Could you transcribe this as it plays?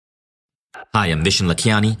Hi, I'm Vishen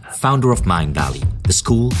Lakiani, founder of Mindvalley, the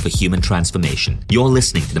school for human transformation. You're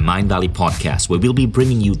listening to the Mindvalley Podcast, where we'll be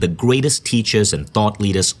bringing you the greatest teachers and thought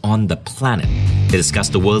leaders on the planet to discuss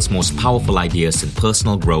the world's most powerful ideas in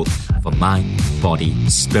personal growth for mind, body,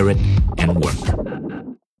 spirit, and work.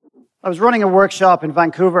 I was running a workshop in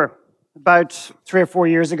Vancouver about 3 or 4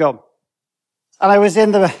 years ago, and I was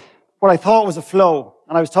in what I thought was a flow,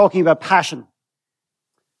 and I was talking about passion.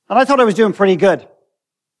 And I thought I was doing pretty good.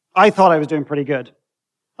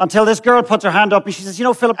 Until this girl puts her hand up and she says,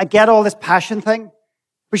 Philip, I get all this passion thing.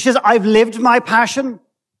 But she says, I've lived my passion and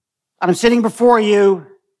I'm sitting before you.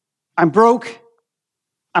 I'm broke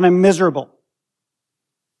and I'm miserable.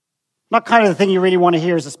 Not kind of the thing you really want to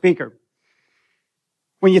hear as a speaker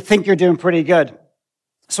when you think you're doing pretty good.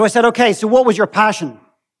 So I said, okay, so what was your passion?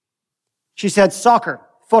 She said, soccer,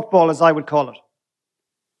 football as I would call it.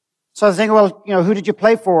 So I was thinking, well, who did you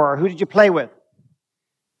play for or who did you play with?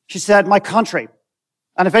 She said, my country.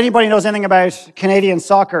 And if anybody knows anything about Canadian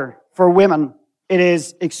soccer for women, it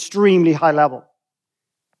is extremely high level.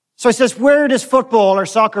 So I says, where does football or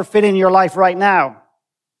soccer fit in your life right now?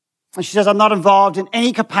 And she says, I'm not involved in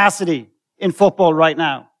any capacity in football right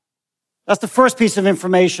now. That's the first piece of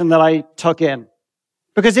information that I took in.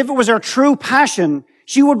 Because if it was her true passion,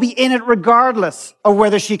 she would be in it regardless of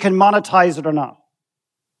whether she can monetize it or not.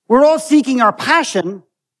 We're all seeking our passion,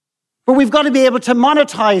 but we've got to be able to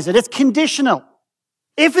monetize it. It's conditional.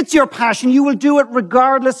 If it's your passion, you will do it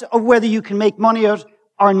regardless of whether you can make money out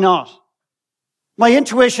or not. My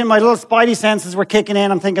intuition, my little spidey senses were kicking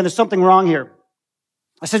in. I'm thinking there's something wrong here.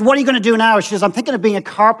 I said, what are you going to do now? She says, I'm thinking of being a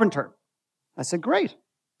carpenter. I said, great.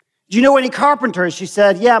 Do you know any carpenters? She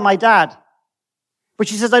said, yeah, my dad. But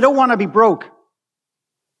she says, I don't want to be broke.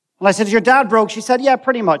 And I said, is your dad broke? She said, yeah,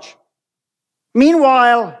 pretty much.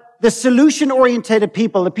 Meanwhile, the solution-orientated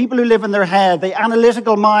people, the people who live in their head, the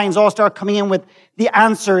analytical minds all start coming in with the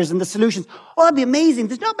answers and the solutions. Oh, that'd be amazing.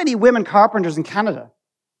 There's not many women carpenters in Canada.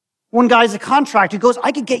 One guy's a contractor who goes,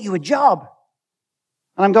 I could get you a job.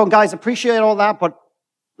 And I'm going, guys, appreciate all that, but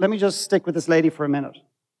let me just stick with this lady for a minute.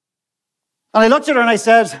 And I looked at her and I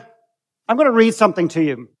said, I'm going to read something to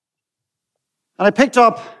you. And I picked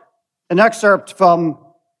up an excerpt from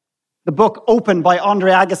the book Open by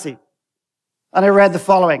Andre Agassi. And I read the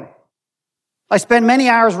following. I spent many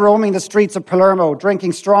hours roaming the streets of Palermo,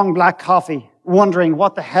 drinking strong black coffee, wondering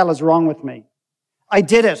what the hell is wrong with me. I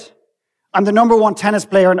did it. I'm the number one tennis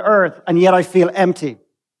player on earth, and yet I feel empty.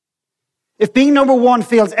 If being number one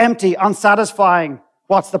feels empty, unsatisfying,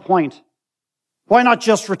 what's the point? Why not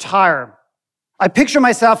just retire? I picture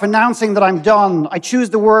myself announcing that I'm done. I choose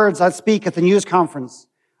the words I'll speak at the news conference.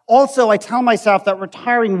 Also, I tell myself that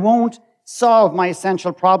retiring won't solve my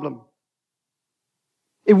essential problem.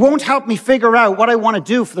 It won't help me figure out what I want to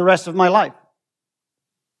do for the rest of my life.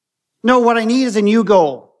 No, what I need is a new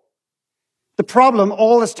goal. The problem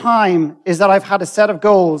all this time is that I've had a set of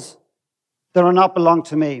goals that do not belong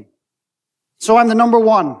to me. So I'm the number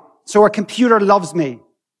one. So our computer loves me.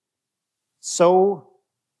 So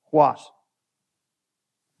what?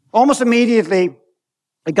 Almost immediately,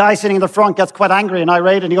 the guy sitting in the front gets quite angry and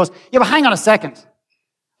irate, and he goes, yeah, but hang on a second.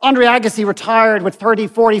 Andre Agassi retired with 30,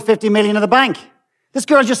 40, 50 million in the bank. This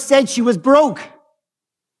girl just said she was broke.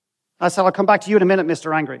 I said, I'll come back to you in a minute,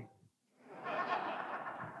 Mr. Angry.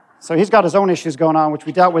 So he's got his own issues going on, which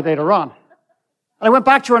we dealt with later on. And I went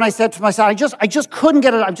back to her and I said to myself, I just couldn't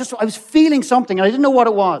get it. I was feeling something and I didn't know what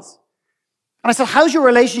it was. And I said, how's your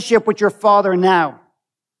relationship with your father now?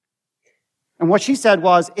 And what she said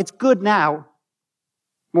was, it's good now.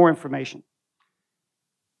 More information.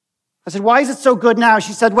 I said, why is it so good now?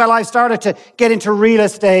 She said, well, I started to get into real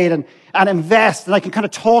estate and invest, and I can kind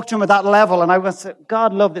of talk to him at that level. And I was,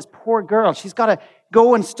 God love this poor girl. She's got to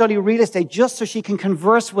go and study real estate just so she can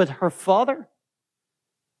converse with her father.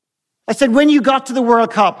 I said, when you got to the World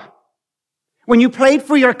Cup, when you played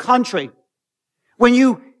for your country, when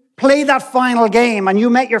you played that final game and you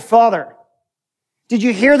met your father, did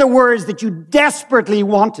you hear the words that you desperately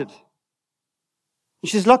wanted? And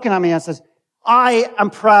she's looking at me and says, I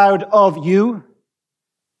am proud of you,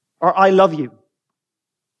 or I love you.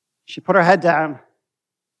 She put her head down.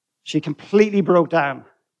 She completely broke down.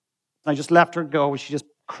 I just left her go. She just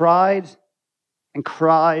cried and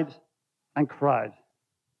cried and cried.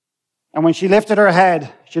 And when she lifted her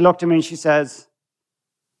head, she looked at me and she says,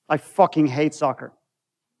 I fucking hate soccer.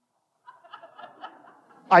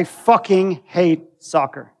 I fucking hate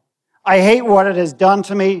soccer. I hate what it has done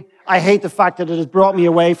to me. I hate the fact that it has brought me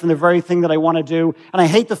away from the very thing that I want to do. And I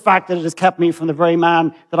hate the fact that it has kept me from the very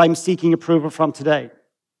man that I'm seeking approval from today.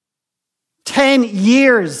 10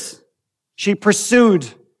 years she pursued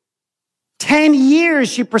 10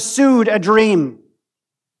 years she pursued a dream.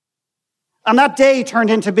 And that day turned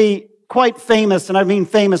into be quite famous, and I mean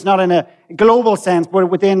famous not in a global sense, but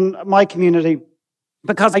within my community,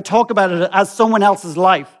 because I talk about it as someone else's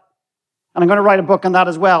life. And I'm going to write a book on that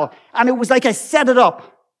as well. And it was like I set it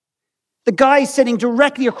up. The guy sitting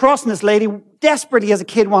directly across from this lady desperately as a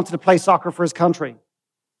kid wanted to play soccer for his country.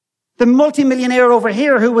 The multimillionaire over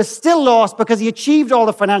here who was still lost because he achieved all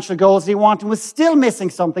the financial goals he wanted, was still missing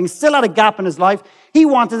something, still had a gap in his life. He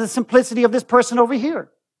wanted the simplicity of this person over here.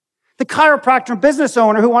 The chiropractor and business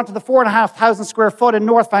owner who wanted the 4,500 square foot in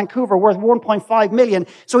North Vancouver worth 1.5 million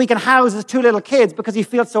so he can house his 2 little kids because he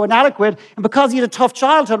feels so inadequate and because he had a tough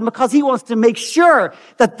childhood and because he wants to make sure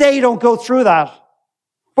that they don't go through that.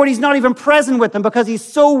 But he's not even present with them because he's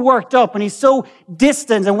so worked up and he's so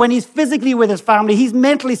distant, and when he's physically with his family, he's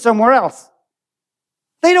mentally somewhere else.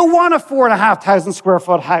 They don't want a 4,500 square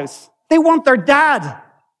foot house. They want their dad.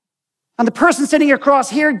 And the person sitting across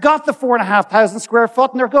here got the 4,500 square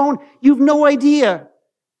foot, and they're going, you've no idea.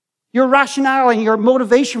 Your rationale and your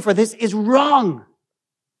motivation for this is wrong.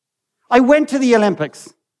 I went to the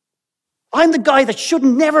Olympics. I'm the guy that should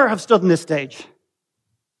never have stood on this stage.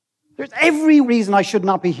 There's every reason I should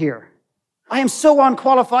not be here. I am so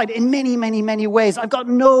unqualified in many, many, many ways. I've got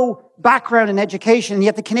no background in education, and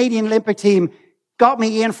yet the Canadian Olympic team got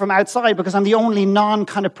me in from outside because I'm the only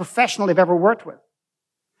non-kind of professional they've ever worked with.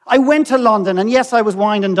 I went to London, and yes, I was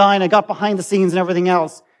wined and dined. I got behind the scenes and everything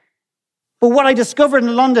else. But what I discovered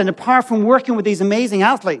in London, apart from working with these amazing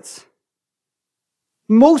athletes,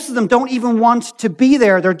 most of them don't even want to be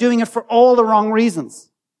there. They're doing it for all the wrong reasons.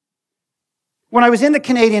 When I was in the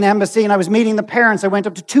Canadian Embassy and I was meeting the parents, I went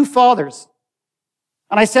up to 2 fathers.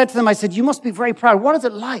 And I said to them, I said, you must be very proud. What is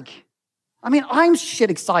it like? I mean, I'm shit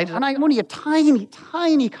excited, and I'm only a tiny,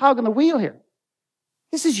 tiny cog in the wheel here.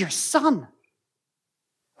 This is your son.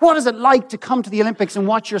 What is it like to come to the Olympics and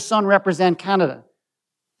watch your son represent Canada?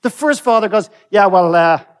 The first father goes, yeah,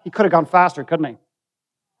 well, he could have gone faster, couldn't he?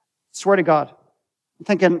 Swear to God. I'm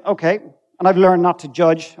thinking, okay. And I've learned not to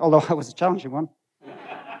judge, although it was a challenging one.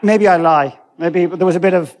 Maybe I lie. Maybe there was a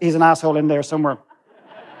bit of, he's an asshole in there somewhere.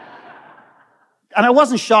 And I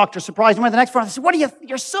wasn't shocked or surprised. I went to the next father. I said, what are you,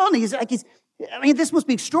 your son? This must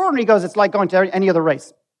be extraordinary. He goes, it's like going to any other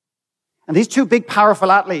race. And these 2 big,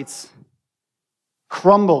 powerful athletes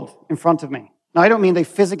crumbled in front of me. Now, I don't mean they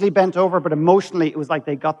physically bent over, but emotionally, it was like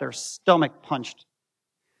they got their stomach punched.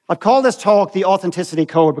 I've called this talk the Authenticity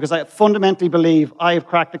Code because I fundamentally believe I have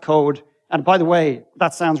cracked the code. And by the way,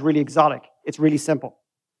 that sounds really exotic. It's really simple.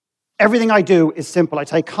 Everything I do is simple. I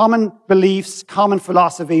take common beliefs, common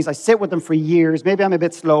philosophies. I sit with them for years. Maybe I'm a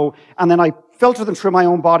bit slow. And then I filter them through my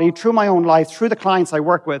own body, through my own life, through the clients I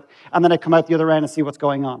work with. And then I come out the other end and see what's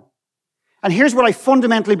going on. And here's what I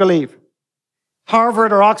fundamentally believe.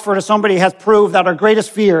 Harvard or Oxford or somebody has proved that our greatest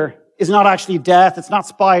fear is not actually death. It's not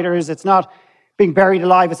spiders. It's not being buried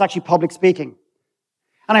alive. It's actually public speaking.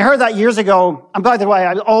 And I heard that years ago. And by the way,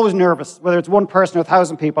 I'm always nervous, whether it's 1 person or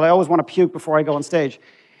 1,000 people. I always want to puke before I go on stage.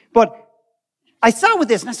 But I sat with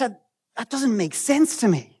this and I said, that doesn't make sense to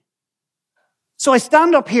me. So I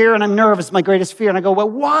stand up here and I'm nervous, my greatest fear. And I go, well,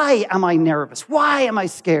 why am I nervous? Why am I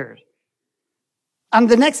scared? And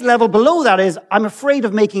the next level below that is, I'm afraid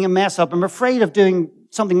of making a mess up. I'm afraid of doing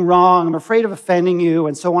something wrong. I'm afraid of offending you,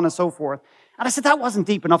 and so on and so forth. And I said, that wasn't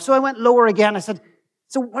deep enough. So I went lower again. I said,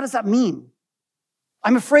 so what does that mean?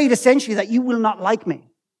 I'm afraid essentially that you will not like me.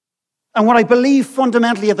 And what I believe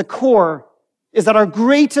fundamentally at the core is that our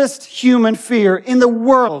greatest human fear in the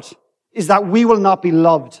world is that we will not be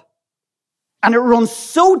loved. And it runs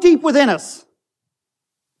so deep within us,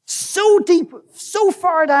 so deep, so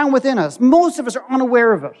far down within us, most of us are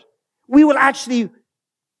unaware of it. We will actually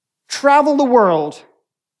travel the world,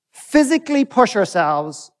 physically push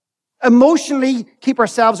ourselves, emotionally keep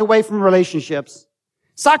ourselves away from relationships,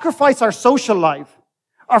 sacrifice our social life,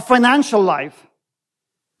 our financial life,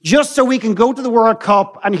 just so we can go to the World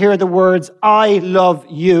Cup and hear the words, I love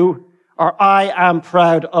you, or I am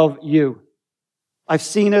proud of you. I've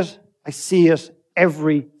seen it, I see it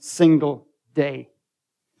every single day.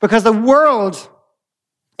 Because the world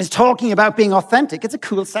is talking about being authentic. It's a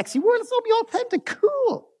cool, sexy word. Let's all be authentic.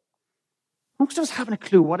 Cool. Most of us haven't a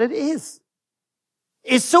clue what it is.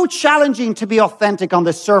 It's so challenging to be authentic on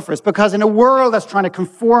the surface because in a world that's trying to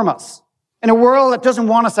conform us, in a world that doesn't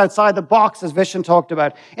want us outside the box, as Vishen talked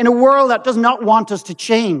about, in a world that does not want us to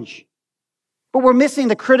change, but we're missing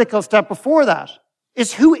the critical step before that,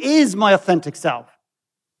 is who is my authentic self?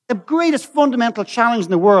 The greatest fundamental challenge in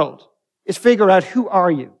the world is figure out who are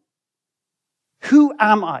you? Who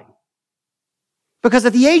am I? Because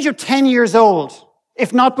at the age of 10 years old,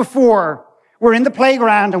 if not before, we're in the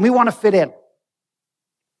playground and we want to fit in.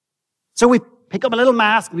 So we pick up a little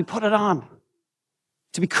mask and we put it on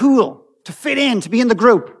to be cool, to fit in, to be in the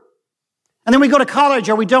group. And then we go to college,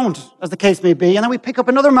 or we don't, as the case may be, and then we pick up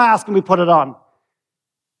another mask and we put it on.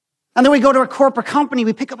 And then we go to a corporate company,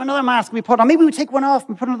 we pick up another mask and we put it on. Maybe we take one off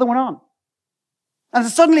and put another one on. And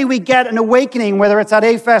suddenly we get an awakening, whether it's at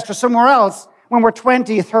A-Fest or somewhere else, when we're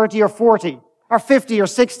 20, 30, or 40, or 50, or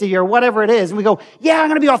 60, or whatever it is, and we go, yeah, I'm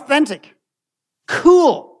going to be authentic.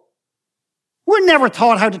 Cool. We're never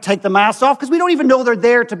taught how to take the masks off because we don't even know they're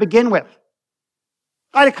there to begin with.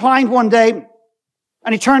 I had a client one day,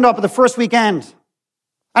 and he turned up at the first weekend.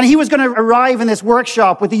 And he was going to arrive in this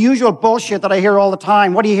workshop with the usual bullshit that I hear all the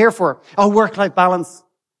time. What are you here for? Oh, work-life balance.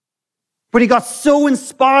 But he got so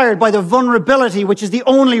inspired by the vulnerability, which is the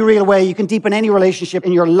only real way you can deepen any relationship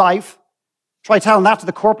in your life. Try telling that to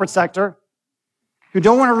the corporate sector, who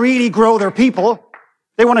don't want to really grow their people.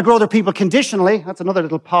 They want to grow their people conditionally. That's another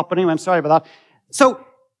little pop, but anyway, I'm sorry about that. So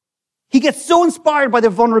he gets so inspired by the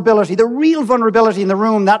vulnerability, the real vulnerability in the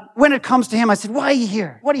room, that when it comes to him, I said, why are you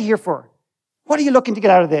here? What are you here for? What are you looking to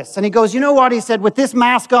get out of this? And he goes, you know what? He said, with this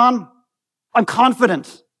mask on, I'm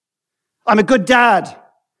confident. I'm a good dad.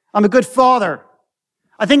 I'm a good father.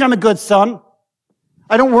 I think I'm a good son.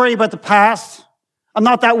 I don't worry about the past. I'm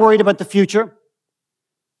not that worried about the future.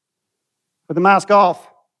 With the mask off,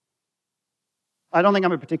 I don't think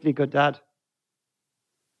I'm a particularly good dad.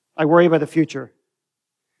 I worry about the future.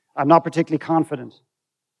 I'm not particularly confident.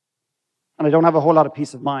 And I don't have a whole lot of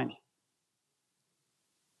peace of mind.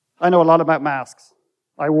 I know a lot about masks.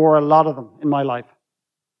 I wore a lot of them in my life.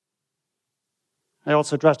 I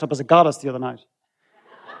also dressed up as a goddess the other night.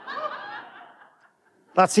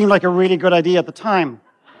 That seemed like a really good idea at the time.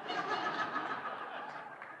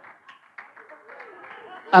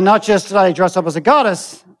 And not just did I dress up as a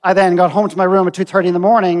goddess, I then got home to my room at 2:30 in the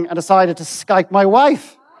morning and decided to Skype my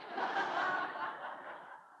wife.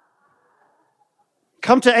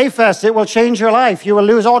 Come to A-Fest, it will change your life. You will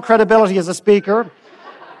lose all credibility as a speaker.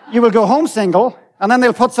 You will go home single, and then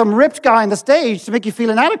they'll put some ripped guy on the stage to make you feel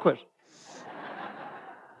inadequate.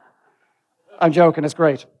 I'm joking, it's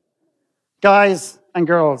great. Guys and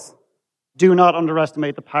girls, do not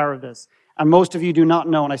underestimate the power of this. And most of you do not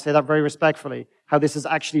know, and I say that very respectfully, how this is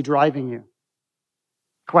actually driving you.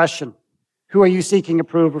 Question: who are you seeking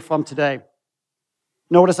approval from today?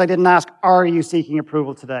 Notice I didn't ask, are you seeking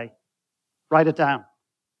approval today? Write it down.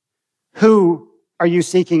 Who are you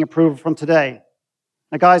seeking approval from today?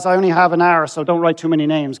 Now, guys, I only have an hour, so don't write too many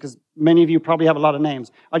names, because many of you probably have a lot of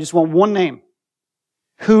names. I just want one name.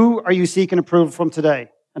 Who are you seeking approval from today?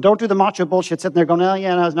 And don't do the macho bullshit sitting there going, oh,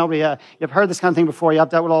 yeah, no, there's nobody. You've heard this kind of thing before. You have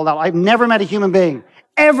dealt with all that. I've never met a human being,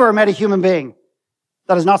 ever met a human being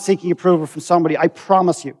that is not seeking approval from somebody. I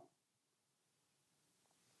promise you.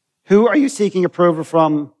 Who are you seeking approval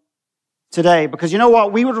from today? Because you know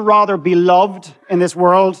what? We would rather be loved in this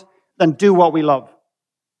world than do what we love.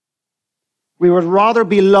 We would rather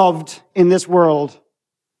be loved in this world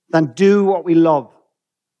than do what we love.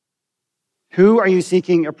 Who are you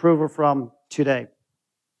seeking approval from today?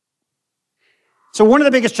 So one of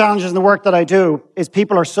the biggest challenges in the work that I do is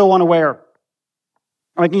people are so unaware.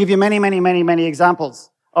 And I can give you many, many, many, many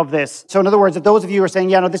examples of this. So in other words, if those of you are saying,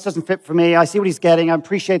 yeah, no, this doesn't fit for me, I see what he's getting, I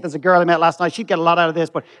appreciate there's a girl I met last night, she'd get a lot out of this,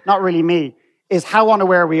 but not really me, is how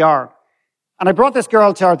unaware we are. And I brought this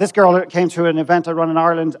girl came to an event I run in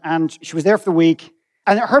Ireland, and she was there for the week.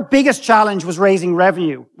 And her biggest challenge was raising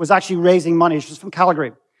revenue, was actually raising money. She was from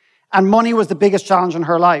Calgary. And money was the biggest challenge in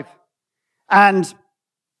her life. And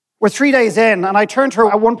we're 3 days in, and I turned to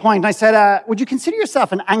her at one point and I said, would you consider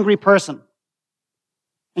yourself an angry person?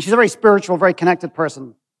 And she's a very spiritual, very connected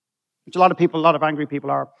person, which a lot of angry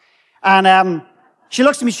people are. And she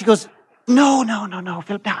looks at me, she goes, no,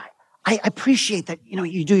 Philip, I appreciate that,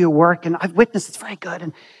 you do your work, and I've witnessed it's very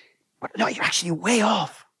good, but no, you're actually way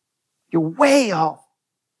off. You're way off.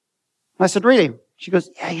 And I said, really? She goes,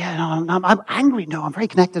 yeah, no, I'm angry. No, I'm very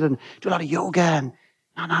connected and do a lot of yoga, and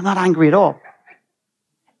no, I'm not angry at all.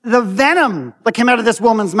 The venom that came out of this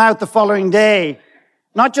woman's mouth the following day,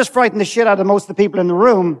 not just frightened the shit out of most of the people in the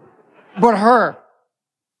room, but her.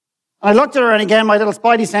 And I looked at her, and again, my little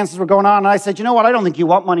spidey senses were going on, and I said, you know what, I don't think you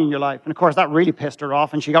want money in your life. And of course, that really pissed her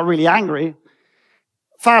off, and she got really angry.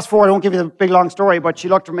 Fast forward, I won't give you the big long story, but she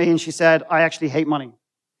looked at me and she said, I actually hate money.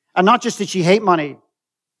 And not just did she hate money,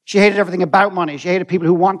 she hated everything about money. She hated people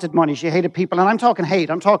who wanted money. She hated people, and I'm talking hate.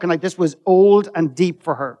 I'm talking like this was old and deep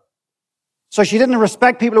for her. So she didn't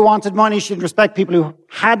respect people who wanted money. She didn't respect people who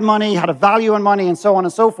had money, had a value in money, and so on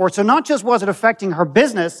and so forth. So not just was it affecting her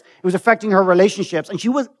business, it was affecting her relationships. And she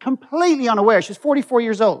was completely unaware. She's 44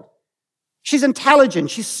 years old. She's intelligent.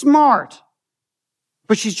 She's smart.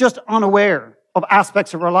 But she's just unaware. of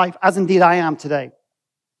aspects of her life, as indeed I am today.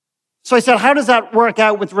 So I said, how does that work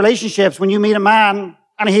out with relationships when you meet a man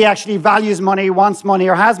and he actually values money, wants money,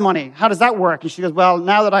 or has money? How does that work? And she goes, well,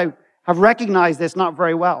 now that I have recognized this, not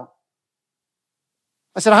very well.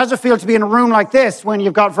 I said, how does it feel to be in a room like this when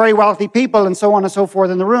you've got very wealthy people and so on and so forth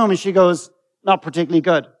in the room? And she goes, not particularly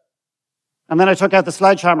good. And then I took out the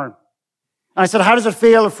sledgehammer. And I said, how does it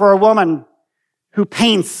feel for a woman who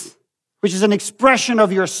paints, which is an expression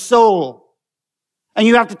of your soul? And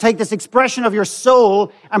you have to take this expression of your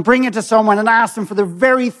soul and bring it to someone and ask them for the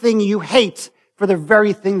very thing you hate, for the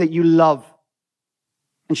very thing that you love.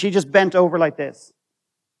 And she just bent over like this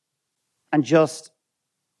and just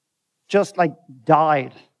like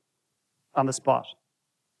died on the spot.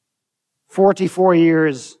 44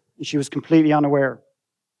 years, and she was completely unaware.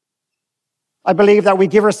 I believe that we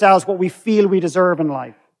give ourselves what we feel we deserve in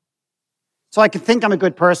life. So I can think I'm a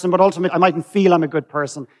good person, but ultimately I mightn't feel I'm a good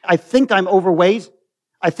person. I think I'm overweight.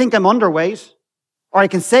 I think I'm underweight. Or I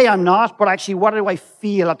can say I'm not, but actually what do I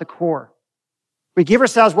feel at the core? We give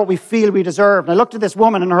ourselves what we feel we deserve. And I looked at this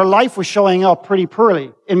woman and her life was showing up pretty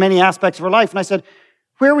poorly in many aspects of her life. And I said,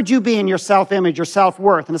 where would you be in your self-image, your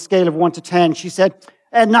self-worth on a scale of 1 to 10? She said,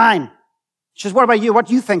 9. She says, what about you? What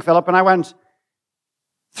do you think, Philip? And I went,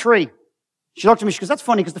 3. She looked at me, she goes, that's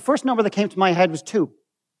funny because the first number that came to my head was 2.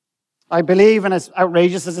 I believe, and as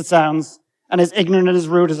outrageous as it sounds, and as ignorant and as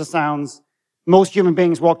rude as it sounds, most human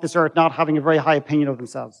beings walk this earth not having a very high opinion of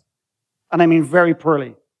themselves. And I mean very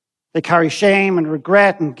poorly. They carry shame and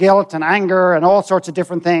regret and guilt and anger and all sorts of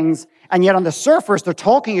different things. And yet on the surface, they're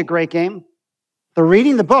talking a great game. They're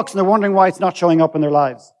reading the books and they're wondering why it's not showing up in their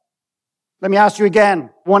lives. Let me ask you again,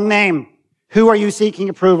 one name. Who are you seeking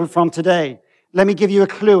approval from today? Let me give you a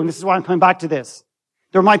clue, and this is why I'm coming back to this.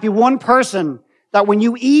 There might be one person that when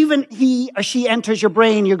you even he or she enters your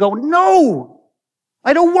brain, you go, no,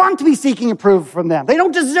 I don't want to be seeking approval from them. They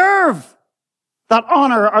don't deserve that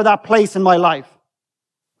honor or that place in my life.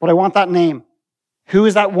 But I want that name. Who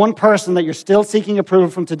is that one person that you're still seeking approval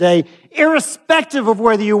from today, irrespective of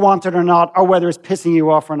whether you want it or not, or whether it's pissing you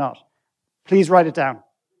off or not? Please write it down.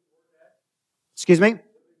 Excuse me?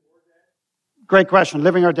 Great question.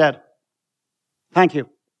 Living or dead? Thank you.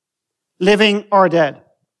 Living or dead?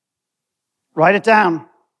 Write it down.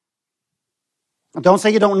 And don't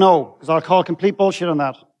say you don't know, because I'll call complete bullshit on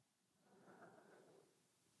that.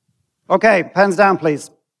 Okay, pens down,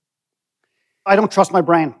 please. I don't trust my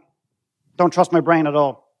brain. Don't trust my brain at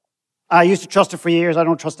all. I used to trust it for years. I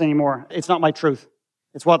don't trust it anymore. It's not my truth.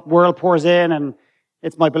 It's what world pours in, and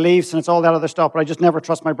it's my beliefs, and it's all that other stuff, but I just never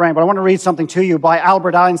trust my brain. But I want to read something to you by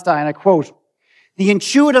Albert Einstein. I quote, "The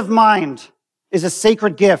intuitive mind is a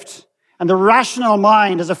sacred gift, and the rational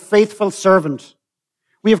mind is a faithful servant.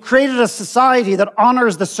 We have created a society that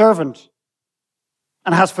honors the servant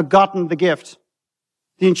and has forgotten the gift.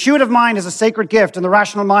 The intuitive mind is a sacred gift, and the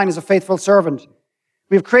rational mind is a faithful servant.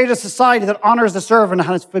 We have created a society that honors the servant and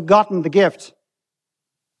has forgotten the gift."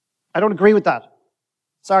 I don't agree with that.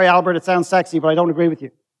 Sorry, Albert, it sounds sexy, but I don't agree with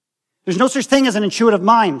you. There's no such thing as an intuitive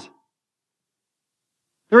mind.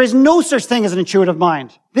 There is no such thing as an intuitive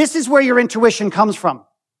mind. This is where your intuition comes from.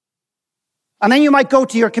 And then you might go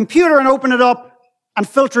to your computer and open it up and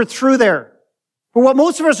filter it through there. But what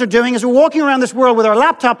most of us are doing is we're walking around this world with our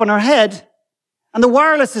laptop on our head and the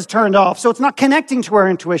wireless is turned off, so it's not connecting to our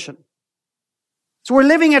intuition. So we're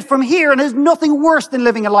living it from here, and there's nothing worse than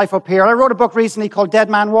living a life up here. I wrote a book recently called Dead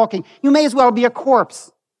Man Walking. You may as well be a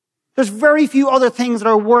corpse. There's very few other things that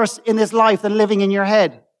are worse in this life than living in your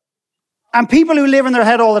head. And people who live in their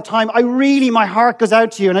head all the time, my heart goes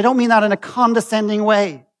out to you, and I don't mean that in a condescending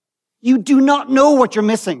way. You do not know what you're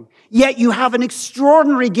missing, yet you have an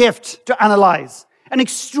extraordinary gift to analyze, an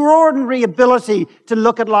extraordinary ability to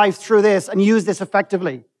look at life through this and use this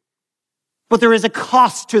effectively. But there is a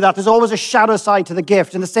cost to that. There's always a shadow side to the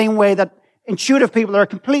gift, in the same way that intuitive people that are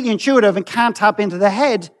completely intuitive and can't tap into the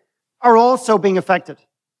head are also being affected.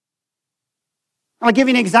 I'll give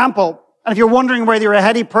you an example. And if you're wondering whether you're a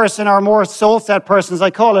heady person or a more soul-set person, as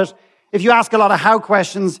I call it, if you ask a lot of how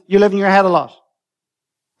questions, you live in your head a lot.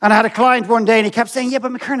 And I had a client one day and he kept saying, yeah,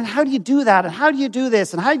 but McKernan, how do you do that? And how do you do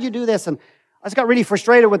this? And how do you do this? And I just got really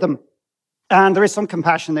frustrated with them. And there is some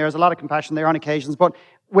compassion there. There's a lot of compassion there on occasions. But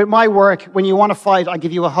with my work, when you want to fight, I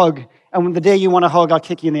give you a hug. And when the day you want a hug, I'll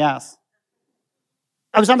kick you in the ass.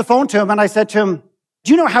 I was on the phone to him and I said to him,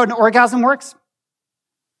 do you know how an orgasm works?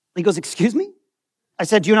 He goes, excuse me? I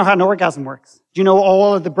said, do you know how an orgasm works? Do you know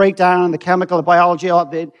all of the breakdown, the chemical, the biology,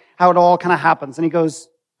 how it all kind of happens? And he goes,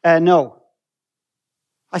 no.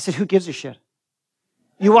 I said, who gives a shit?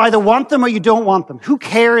 You either want them or you don't want them. Who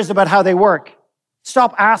cares about how they work?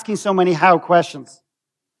 Stop asking so many how questions.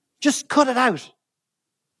 Just cut it out.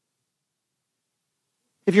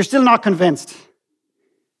 If you're still not convinced,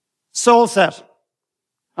 soul set.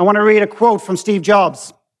 I want to read a quote from Steve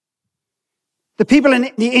Jobs. The people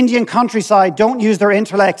in the Indian countryside don't use their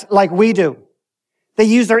intellect like we do. They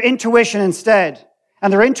use their intuition instead.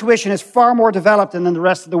 And their intuition is far more developed than the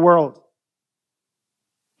rest of the world.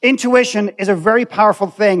 Intuition is a very powerful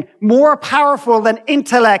thing, more powerful than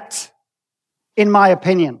intellect, in my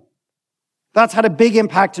opinion. That's had a big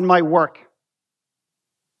impact in my work.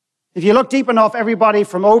 If you look deep enough, everybody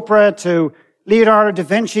from Oprah to Leonardo da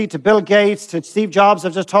Vinci to Bill Gates to Steve Jobs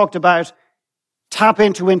I've just talked about tap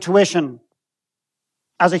into intuition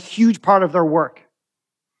as a huge part of their work.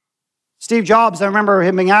 Steve Jobs, I remember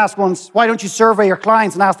him being asked once, why don't you survey your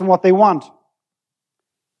clients and ask them what they want?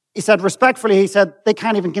 He said, respectfully, he said, they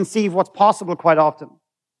can't even conceive what's possible quite often.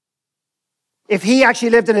 If he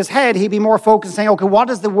actually lived in his head, he'd be more focused saying, okay, what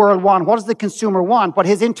does the world want? What does the consumer want? But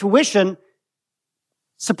his intuition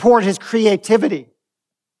supported his creativity.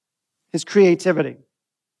 His creativity.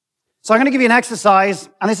 So I'm going to give you an exercise,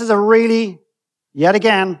 and this is a really, yet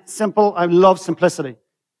again, simple. I love simplicity.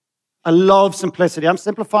 I love simplicity. I'm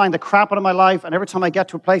simplifying the crap out of my life, and every time I get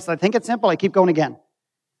to a place that I think it's simple, I keep going again.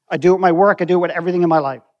 I do it with my work. I do it with everything in my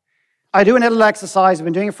life. I do a little exercise. I've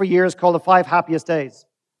been doing it for years called the 5 happiest days.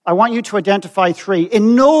 I want you to identify 3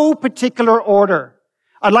 in no particular order.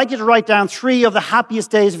 I'd like you to write down 3 of the happiest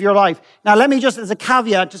days of your life. Now, let me just, as a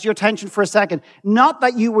caveat, just your attention for a second. Not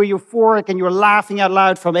that you were euphoric and you were laughing out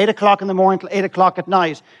loud from 8 o'clock in the morning till 8 o'clock at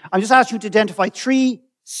night. I'm just asking you to identify 3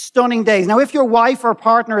 stunning days. Now, if your wife or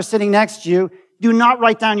partner is sitting next to you, do not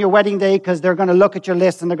write down your wedding day because they're going to look at your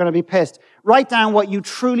list and they're going to be pissed. Write down what you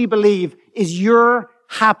truly believe is your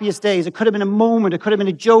happiest days. It could have been a moment. It could have been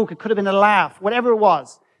a joke. It could have been a laugh. Whatever it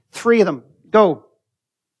was. 3 of them. Go.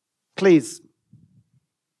 Please.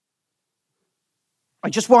 I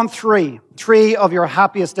just want 3. 3 of your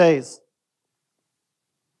happiest days.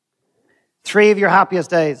 3 of your happiest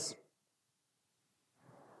days.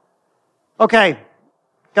 Okay.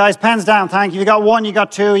 Guys, pens down. Thank you. You got 1, you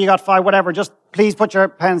got 2, you got 5, whatever. Just please put your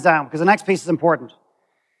pens down because the next piece is important.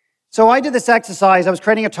 So I did this exercise. I was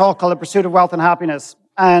creating a talk called The Pursuit of Wealth and Happiness.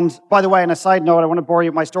 And by the way, on a side note, I want to bore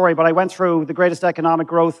you with my story, but I went through the greatest economic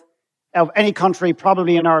growth of any country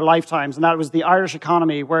probably in our lifetimes. And that was the Irish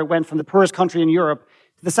economy, where it went from the poorest country in Europe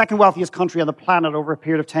to the second wealthiest country on the planet over a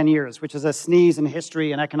period of 10 years, which is a sneeze in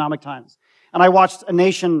history and economic times. And I watched a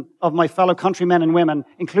nation of my fellow countrymen and women,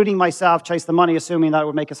 including myself, chase the money, assuming that it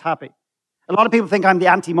would make us happy. A lot of people think I'm the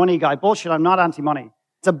anti-money guy. Bullshit, I'm not anti-money.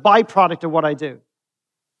 It's a byproduct of what I do.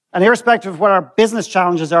 And irrespective of what our business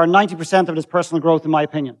challenges are, 90% of it is personal growth, in my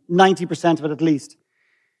opinion. 90% of it at least.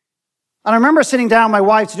 And I remember sitting down with my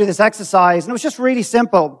wife to do this exercise, and it was just really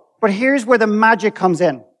simple. But here's where the magic comes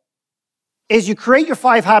in. Is you create your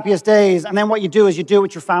 5 happiest days, and then what you do is you do it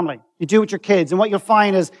with your family. You do it with your kids. And what you'll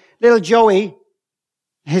find is little Joey,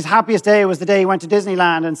 his happiest day was the day he went to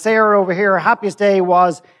Disneyland. And Sarah over here, her happiest day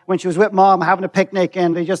was when she was with mom having a picnic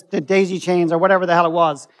and they just did daisy chains or whatever the hell it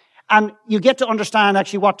was. And you get to understand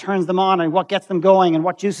actually what turns them on and what gets them going and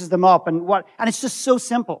what juices them up and it's just so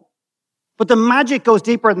simple. But the magic goes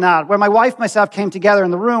deeper than that. When my wife and myself came together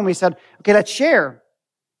in the room, we said, okay, let's share.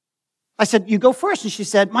 I said, you go first. And she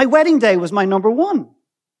said, my wedding day was my number 1.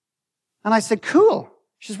 And I said, cool.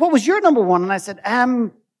 She says, what was your number 1? And I said,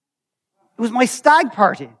 it was my stag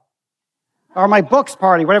party or my bucks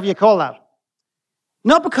party, whatever you call that.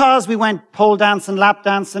 Not because we went pole dancing, lap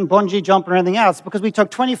dancing, bungee jumping or anything else, because we took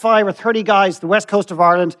 25 or 30 guys to the west coast of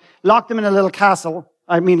Ireland, locked them in a little castle.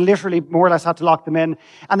 I mean, literally more or less had to lock them in.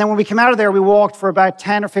 And then when we came out of there, we walked for about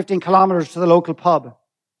 10 or 15 kilometers to the local pub.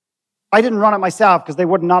 I didn't run it myself because they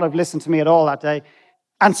would not have listened to me at all that day.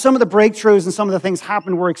 And some of the breakthroughs and some of the things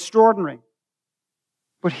happened were extraordinary.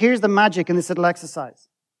 But here's the magic in this little exercise.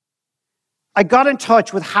 I got in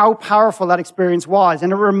touch with how powerful that experience was.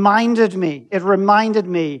 And it reminded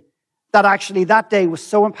me that actually that day was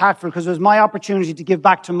so impactful because it was my opportunity to give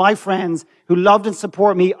back to my friends who loved and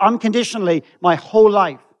support me unconditionally my whole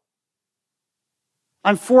life.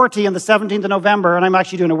 I'm 40 on the 17th of November and I'm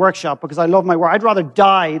actually doing a workshop because I love my work. I'd rather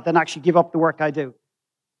die than actually give up the work I do.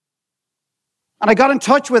 And I got in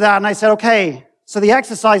touch with that and I said, okay, so the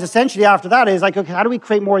exercise essentially after that is like, okay, how do we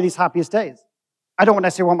create more of these happiest days? I don't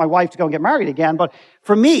necessarily want my wife to go and get married again, but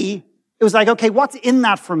for me, it was like, okay, what's in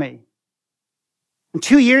that for me? And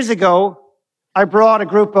 2 years ago, I brought a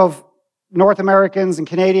group of North Americans and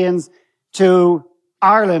Canadians to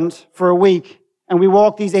Ireland for a week, and we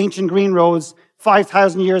walked these ancient green roads,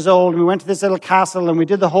 5,000 years old, and we went to this little castle, and we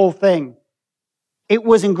did the whole thing. It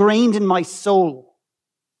was ingrained in my soul.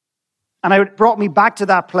 And it brought me back to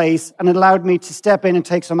that place, and it allowed me to step in and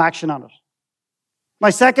take some action on it. My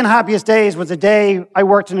second happiest days was a day I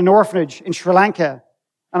worked in an orphanage in Sri Lanka.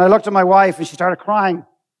 And I looked at my wife, and she started crying.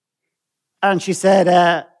 And she said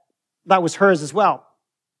that was hers as well.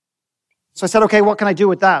 So I said, okay, what can I do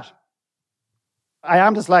with that? I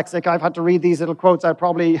am dyslexic. I've had to read these little quotes out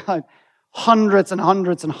probably hundreds and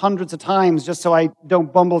hundreds and hundreds of times just so I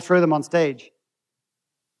don't bumble through them on stage.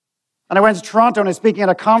 And I went to Toronto and I was speaking at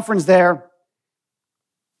a conference there.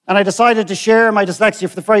 And I decided to share my dyslexia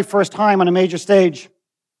for the very first time on a major stage.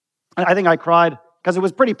 And I think I cried because it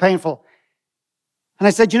was pretty painful. And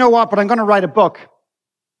I said, you know what, but I'm going to write a book.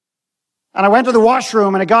 And I went to the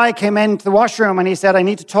washroom and a guy came into the washroom and he said, I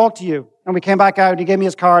need to talk to you. And we came back out and he gave me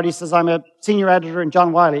his card. He says, I'm a senior editor in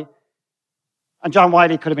John Wiley. And John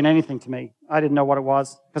Wiley could have been anything to me. I didn't know what it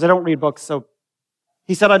was because I don't read books. So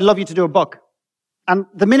he said, I'd love you to do a book. And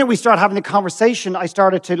the minute we started having the conversation, I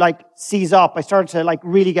started to seize up. I started to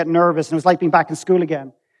really get nervous, and it was like being back in school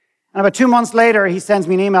again. And about 2 months later, he sends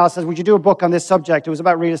me an email and says, would you do a book on this subject? It was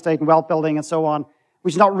about real estate and wealth building and so on,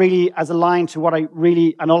 which is not really as aligned to what I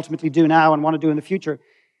really and ultimately do now and want to do in the future.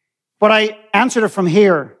 But I answered it from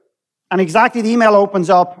here, and exactly the email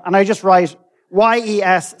opens up, and I just write,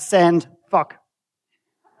 YES send fuck.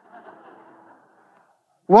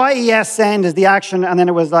 YES send is the action, and then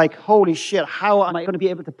it was like, holy shit, how am I going to be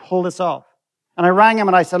able to pull this off? And I rang him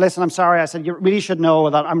and I said, listen, I'm sorry. I said, you really should know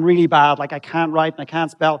that I'm really bad. I can't write and I can't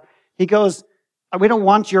spell. He goes, we don't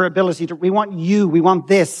want your ability we want you. We want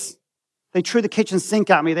this. They threw the kitchen sink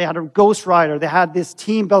at me. They had a ghostwriter. They had this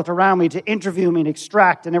team built around me to interview me and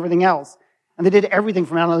extract and everything else. And they did everything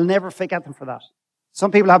for me, and I'll never forget them for that.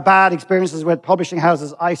 Some people have bad experiences with publishing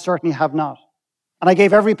houses. I certainly have not. And I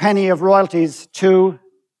gave every penny of royalties to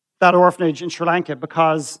that orphanage in Sri Lanka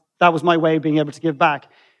because that was my way of being able to give back.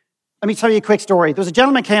 Let me tell you a quick story. There was a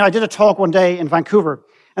gentleman came, I did a talk one day in Vancouver,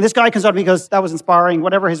 and this guy comes up to me and goes, that was inspiring,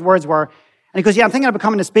 whatever his words were. And he goes, yeah, I'm thinking of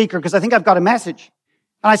becoming a speaker because I think I've got a message.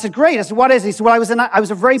 And I said, great. I said, what is it? He said, well, I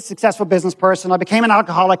was a very successful business person. I became an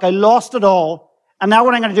alcoholic. I lost it all. And now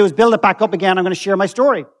what I'm going to do is build it back up again. I'm going to share my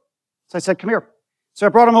story. So I said, come here. So I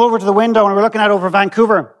brought him over to the window, and we're looking out over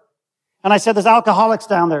Vancouver. And I said, there's alcoholics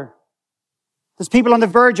down there. There's people on the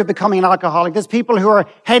verge of becoming an alcoholic. There's people who are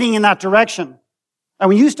heading in that direction. And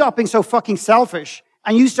when you stop being so fucking selfish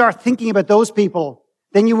and you start thinking about those people,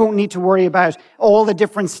 then you won't need to worry about all the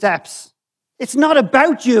different steps. It's not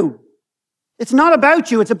about you. It's not about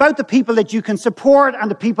you. It's about the people that you can support and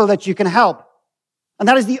the people that you can help. And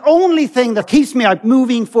that is the only thing that keeps me out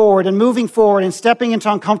moving forward and stepping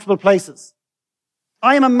into uncomfortable places.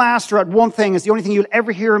 I am a master at one thing. It's the only thing you'll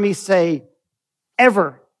ever hear me say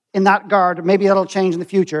ever in that regard. Maybe that'll change in the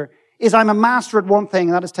future. Is I'm a master at one thing,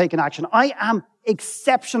 and that is taking action. I am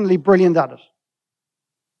exceptionally brilliant at it.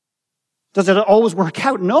 Does it always work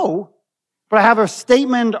out? No. But I have a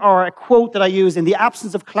statement or a quote that I use: in the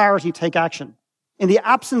absence of clarity, take action. In the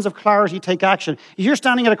absence of clarity, take action. If you're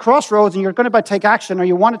standing at a crossroads and you're going to take action, or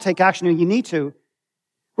you want to take action, or you need to,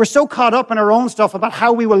 we're so caught up in our own stuff about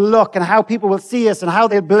how we will look and how people will see us and how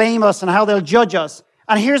they'll blame us and how they'll judge us.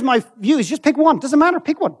 And here's my views. Just pick one. Doesn't matter.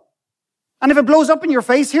 Pick one. And if it blows up in your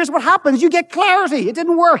face, here's what happens. You get clarity. It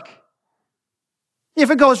didn't work. If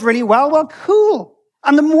it goes really well, cool.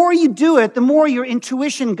 And the more you do it, the more your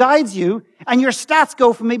intuition guides you, and your stats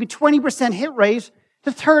go from maybe 20% hit rate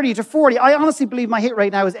to 30 to 40. I honestly believe my hit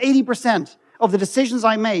rate now is 80% of the decisions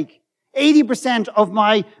I make, 80% of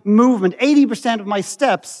my movement, 80% of my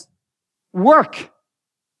steps work.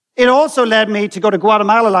 It also led me to go to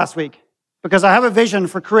Guatemala last week because I have a vision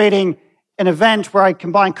for creating an event where I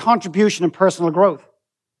combine contribution and personal growth.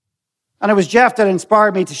 And it was Jeff that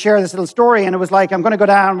inspired me to share this little story. And it was like, I'm going to go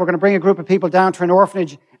down, we're going to bring a group of people down to an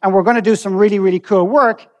orphanage, and we're going to do some really, really cool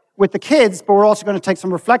work with the kids, but we're also going to take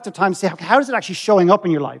some reflective time to see how is it actually showing up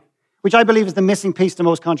in your life, which I believe is the missing piece to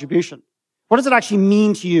most contribution. What does it actually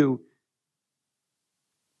mean to you?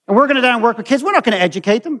 And we're going to down and work with kids. We're not going to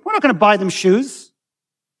educate them. We're not going to buy them shoes.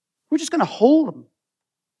 We're just going to hold them.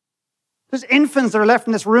 There's infants that are left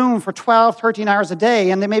in this room for 12, 13 hours a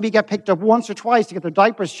day, and they maybe get picked up once or twice to get their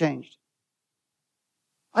diapers changed.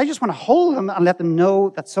 I just want to hold them and let them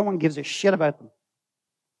know that someone gives a shit about them,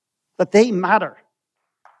 that they matter.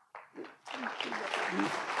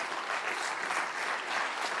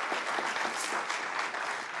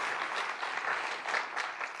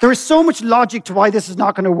 There is so much logic to why this is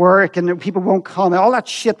not going to work and people won't come, and all that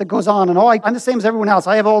shit that goes on. And I'm the same as everyone else.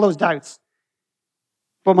 I have all those doubts.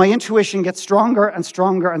 But my intuition gets stronger and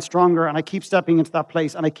stronger and stronger, and I keep stepping into that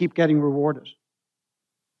place, and I keep getting rewarded.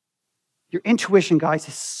 Your intuition, guys,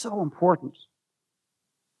 is so important.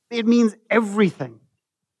 It means everything.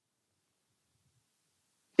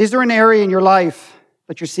 Is there an area in your life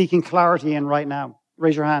that you're seeking clarity in right now?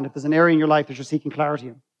 Raise your hand if there's an area in your life that you're seeking clarity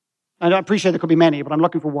in. And I appreciate there could be many, but I'm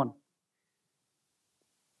looking for one.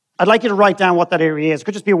 I'd like you to write down what that area is. It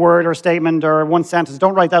could just be a word or a statement or one sentence.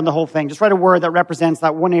 Don't write down the whole thing. Just write a word that represents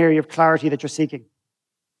that one area of clarity that you're seeking.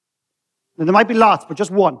 And there might be lots, but just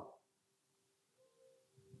one.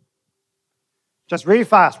 Just really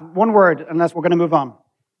fast. One word, unless we're going to move on.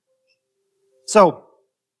 So,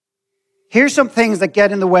 here's some things that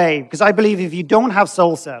get in the way, because I believe if you don't have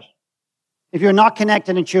soul set, if you're not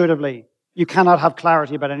connected intuitively, you cannot have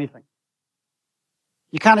clarity about anything.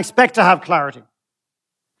 You can't expect to have clarity.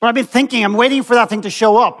 But I've been thinking, I'm waiting for that thing to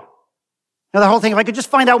show up. Now, the whole thing, if I could just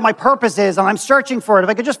find out what my purpose is, and I'm searching for it, if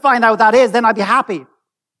I could just find out what that is, then I'd be happy.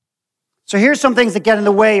 So here's some things that get in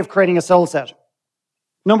the way of creating a soul set.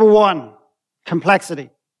 Number one, complexity.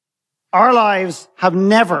 Our lives have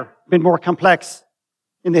never been more complex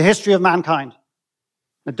in the history of mankind.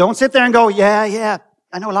 Now, don't sit there and go, yeah,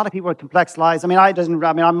 I know a lot of people with complex lives. My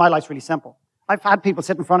life's really simple. I've had people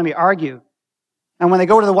sit in front of me argue, and when they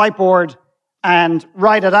go to the whiteboard and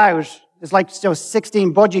write it out, it's like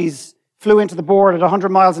 16 budgies flew into the board at 100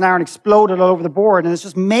 miles an hour and exploded all over the board, and it's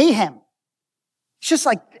just mayhem. It's just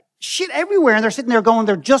like shit everywhere, and they're sitting there going,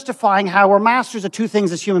 they're justifying how we're masters of two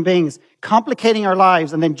things as human beings, complicating our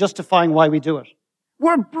lives and then justifying why we do it.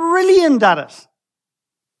 We're brilliant at it.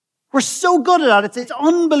 We're so good at it. It's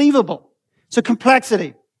unbelievable. So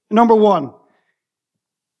complexity, number one.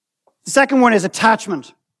 The second one is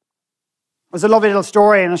attachment. There's a lovely little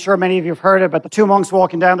story, and I'm sure many of you have heard it, but the two monks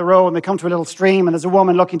walking down the road, and they come to a little stream, and there's a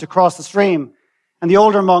woman looking to cross the stream. And the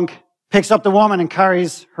older monk picks up the woman and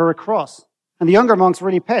carries her across. And the younger monk's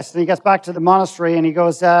really pissed, and he gets back to the monastery, and he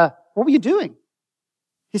goes, what were you doing?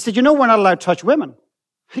 He said, we're not allowed to touch women.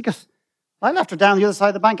 He goes, I left her down the other side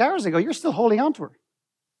of the bank hours ago. You're still holding on to her.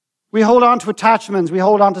 We hold on to attachments. We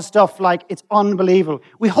hold on to stuff like it's unbelievable.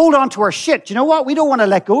 We hold on to our shit. Do you know what? We don't want to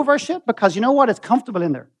let go of our shit because you know what? It's comfortable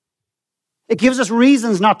in there. It gives us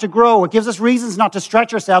reasons not to grow. It gives us reasons not to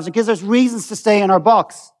stretch ourselves. It gives us reasons to stay in our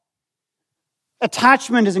box.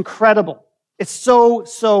 Attachment is incredible. It's so,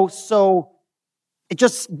 it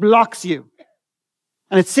just blocks you.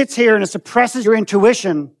 And it sits here and it suppresses your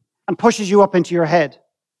intuition and pushes you up into your head.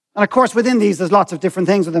 And of course, within these, there's lots of different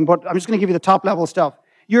things with them, but I'm just going to give you the top level stuff.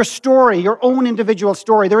 Your story, your own individual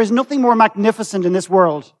story. There is nothing more magnificent in this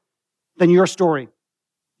world than your story.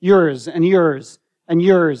 Yours and yours and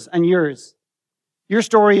yours and yours. Your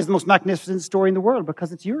story is the most magnificent story in the world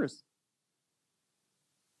because it's yours.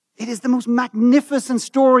 It is the most magnificent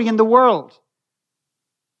story in the world.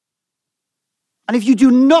 And if you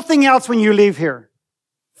do nothing else when you leave here,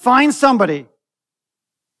 find somebody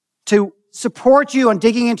to support you on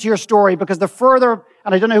digging into your story, because the further,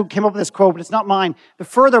 and I don't know who came up with this quote, but it's not mine, the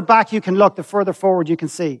further back you can look, the further forward you can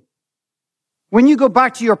see. When you go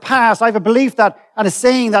back to your past, I have a belief that, and a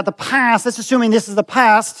saying that the past, let's assuming this is the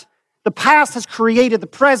past has created the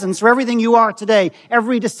present, so everything you are today,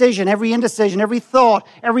 every decision, every indecision, every thought,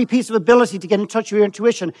 every piece of ability to get in touch with your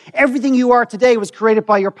intuition, everything you are today was created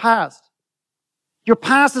by your past. Your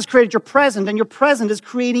past has created your present, and your present is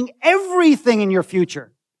creating everything in your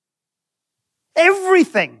future.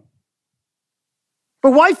 Everything.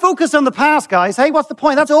 But why focus on the past, guys? Hey, what's the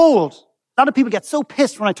point? That's old. A lot of people get so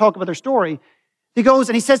pissed when I talk about their story. He goes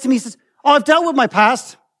and he says to me, I've dealt with my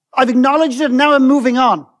past. I've acknowledged it, and now I'm moving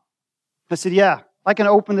on. I said, yeah, I can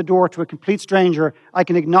open the door to a complete stranger. I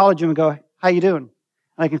can acknowledge him and go, how you doing?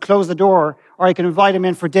 And I can close the door, or I can invite him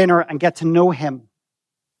in for dinner and get to know him.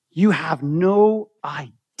 You have no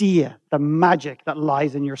idea the magic that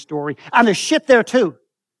lies in your story. And there's shit there too.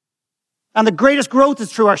 And the greatest growth is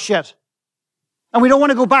through our shit. And we don't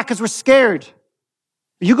want to go back because we're scared.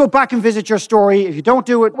 If you go back and visit your story, if you don't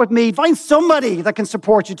do it with me, find somebody that can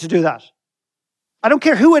support you to do that. I don't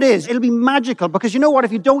care who it is. It'll be magical, because you know what?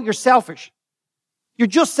 If you don't, you're selfish. You're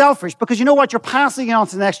just selfish because you know what? You're passing it on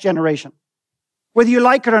to the next generation. Whether you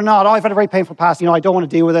like it or not, I've had a very painful past. I don't want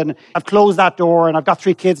to deal with it. And I've closed that door, and I've got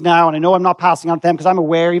 3 kids now, and I know I'm not passing on to them because I'm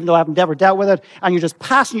aware, even though I haven't ever dealt with it. And you're just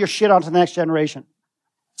passing your shit on to the next generation.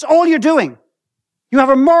 It's all you're doing. You have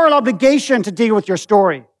a moral obligation to deal with your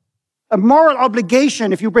story. A moral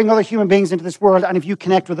obligation if you bring other human beings into this world and if you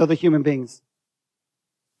connect with other human beings.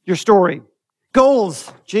 Your story.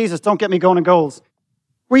 Goals. Jesus, don't get me going on goals.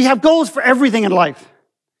 Where you have goals for everything in life.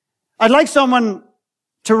 I'd like someone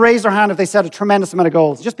to raise their hand if they set a tremendous amount of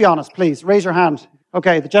goals. Just be honest, please. Raise your hand.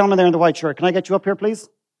 Okay, the gentleman there in the white shirt. Can I get you up here, please?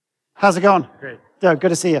 How's it going? Great. Yeah, good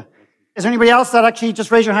to see you. Is there anybody else that actually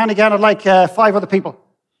just raise your hand again? I'd like 5 other people.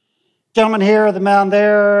 Gentleman here, the man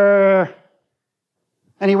there.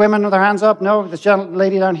 Any women with their hands up? No? This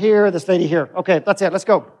lady down here, this lady here. Okay, that's it. Let's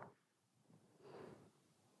go.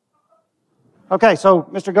 Okay, so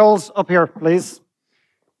Mr. Goals, up here, please.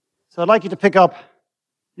 So I'd like you to pick up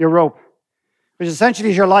your rope, which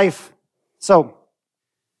essentially is your life. So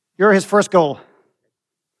you're his first goal.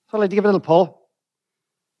 So I'd like to give it a little pull.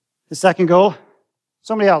 His second goal.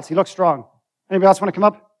 Somebody else. He looks strong. Anybody else want to come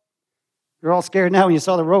up? You're all scared now when you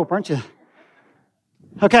saw the rope, aren't you?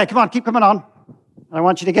 Okay, come on, keep coming on. I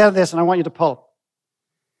want you to get this, and I want you to pull.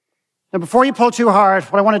 Now, before you pull too hard,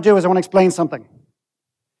 what I want to do is I want to explain something.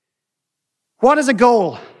 What is a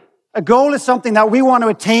goal? A goal is something that we want to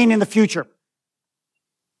attain in the future.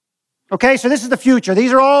 Okay, so this is the future.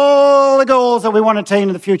 These are all the goals that we want to attain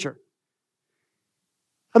in the future.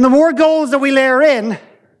 And the more goals that we layer in,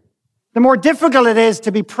 the more difficult it is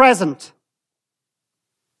to be present.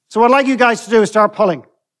 So what I'd like you guys to do is start pulling.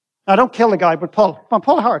 Now, don't kill the guy, but pull. Come on,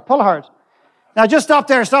 pull hard, pull hard. Now, just stop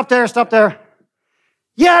there, stop there, stop there.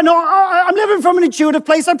 Yeah, no, I'm living from an intuitive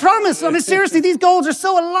place, I promise. I mean, seriously, these goals are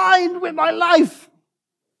so aligned with my life.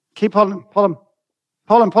 Keep pulling, pull him.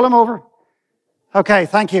 Pull him over. Okay,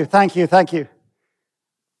 thank you, thank you, thank you.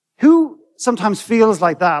 Who sometimes feels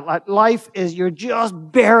like that? Like life is, you're just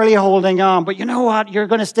barely holding on, but you know what? You're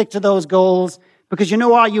going to stick to those goals because you know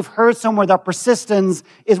what? You've heard somewhere that persistence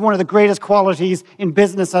is one of the greatest qualities in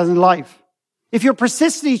business as in life. If you're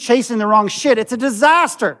persistently chasing the wrong shit, it's a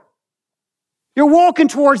disaster. You're walking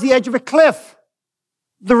towards the edge of a cliff.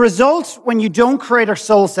 The result when you don't create a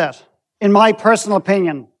soul set, in my personal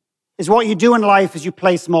opinion, is what you do in life is you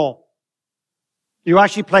play small. You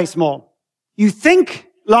actually play small. You think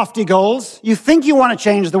lofty goals. You think you want to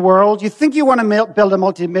change the world. You think you want to build a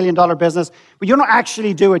multi-million-dollar business, but you don't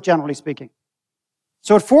actually do it, generally speaking.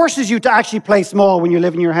 So it forces you to actually play small when you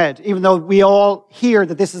live in your head, even though we all hear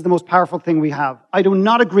that this is the most powerful thing we have. I do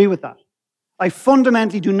not agree with that. I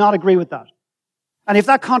fundamentally do not agree with that. And if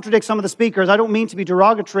that contradicts some of the speakers, I don't mean to be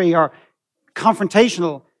derogatory or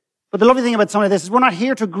confrontational, but the lovely thing about some of this is we're not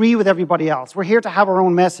here to agree with everybody else. We're here to have our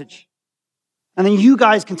own message. And then you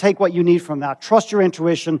guys can take what you need from that. Trust your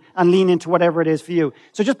intuition and lean into whatever it is for you.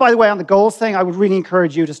 So just by the way, on the goals thing, I would really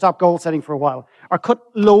encourage you to stop goal setting for a while or cut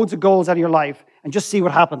loads of goals out of your life and just see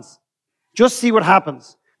what happens. Just see what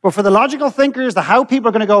happens. But for the logical thinkers, the how people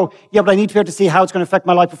are going to go, yeah, but I need to be able to see how it's going to affect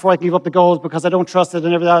my life before I can give up the goals because I don't trust it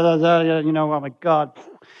and everything, you know, oh my God.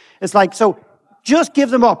 It's like, so just give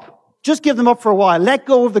them up. Just give them up for a while. Let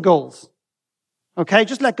go of the goals. Okay?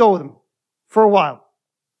 Just let go of them for a while.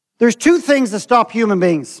 There's two things that stop human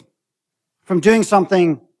beings from doing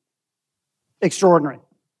something extraordinary.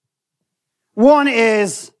 One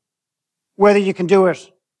is whether you can do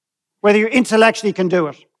it, whether you intellectually can do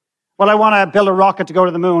it. Well, I want to build a rocket to go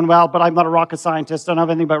to the moon. Well, but I'm not a rocket scientist. I don't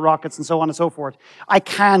have anything about rockets and so on and so forth. I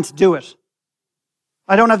can't do it.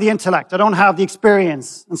 I don't have the intellect. I don't have the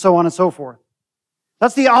experience and so on and so forth.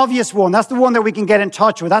 That's the obvious one. That's the one that we can get in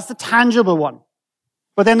touch with. That's the tangible one.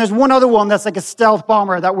 But then there's one other one that's like a stealth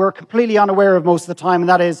bomber that we're completely unaware of most of the time, and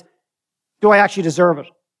that is, do I actually deserve it?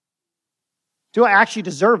 Do I actually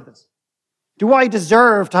deserve this? Do I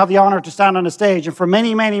deserve to have the honor to stand on a stage? And for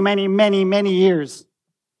many, many, many, many, many years,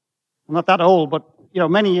 I'm not that old, but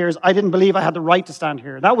many years, I didn't believe I had the right to stand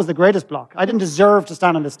here. That was the greatest block. I didn't deserve to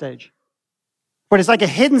stand on the stage. But it's like a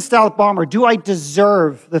hidden stealth bomber. Do I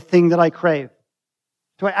deserve the thing that I crave?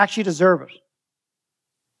 Do I actually deserve it?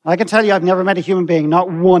 I can tell you I've never met a human being,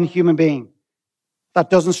 not one human being, that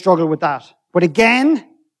doesn't struggle with that. But again,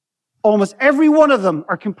 almost every one of them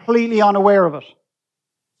are completely unaware of it.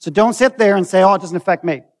 So don't sit there and say, oh, it doesn't affect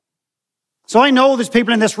me. So I know there's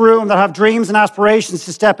people in this room that have dreams and aspirations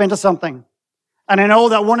to step into something. And I know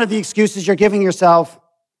that one of the excuses you're giving yourself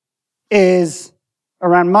is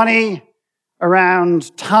around money,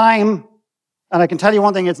 around time. And I can tell you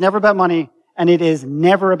one thing, it's never about money, and it is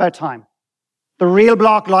never about time. The real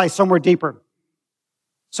block lies somewhere deeper.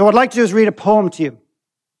 So what I'd like to do is read a poem to you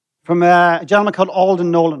from a gentleman called Alden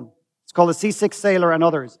Nolan. It's called The Seasick Sailor and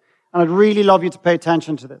Others. And I'd really love you to pay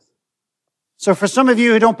attention to this. So for some of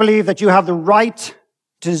you who don't believe that you have the right,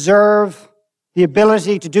 to deserve, the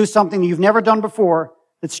ability to do something that you've never done before,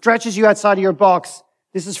 that stretches you outside of your box,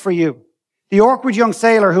 this is for you. The awkward young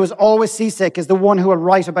sailor who is always seasick is the one who will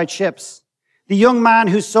write about ships. The young man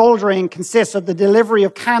whose soldiering consists of the delivery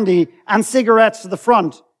of candy and cigarettes to the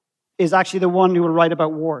front is actually the one who will write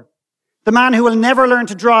about war. The man who will never learn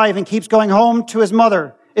to drive and keeps going home to his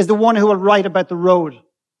mother is the one who will write about the road.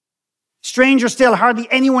 Stranger still, hardly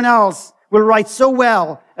anyone else will write so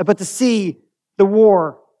well about the sea, the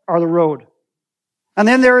war, or the road. And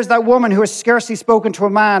then there is that woman who has scarcely spoken to a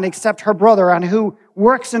man except her brother and who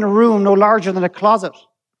works in a room no larger than a closet.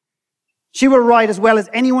 She will write as well as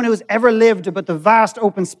anyone who has ever lived about the vast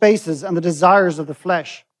open spaces and the desires of the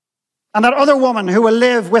flesh. And that other woman who will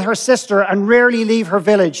live with her sister and rarely leave her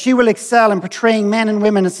village, she will excel in portraying men and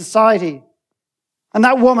women in society. And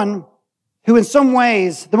that woman who in some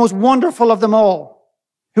ways, the most wonderful of them all,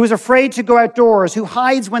 who is afraid to go outdoors, who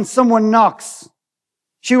hides when someone knocks,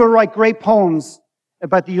 she will write great poems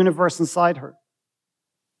about the universe inside her.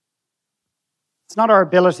 It's not our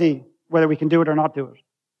ability whether we can do it or not do it.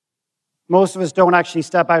 Most of us don't actually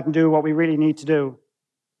step out and do what we really need to do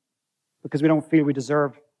because we don't feel we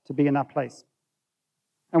deserve to be in that place.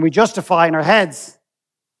 And we justify in our heads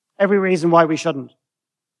every reason why we shouldn't.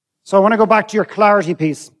 So I want to go back to your clarity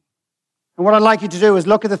piece. And what I'd like you to do is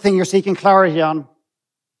look at the thing you're seeking clarity on.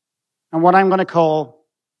 And what I'm going to call,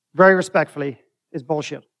 very respectfully, is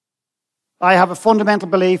bullshit. I have a fundamental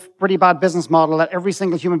belief, pretty bad business model, that every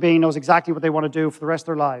single human being knows exactly what they want to do for the rest of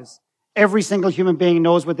their lives. Every single human being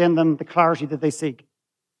knows within them the clarity that they seek.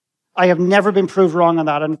 I have never been proved wrong on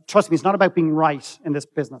that. And trust me, it's not about being right in this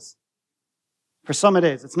business. For some it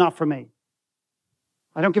is. It's not for me.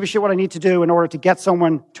 I don't give a shit what I need to do in order to get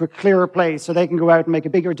someone to a clearer place so they can go out and make a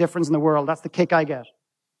bigger difference in the world. That's the kick I get.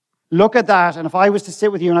 Look at that, and if I was to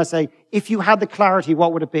sit with you and I say, if you had the clarity,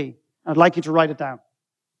 what would it be? I'd like you to write it down.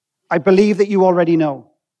 I believe that you already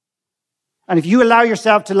know. And if you allow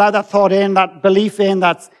yourself to allow that thought in, that belief in,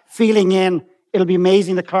 that feeling in, it'll be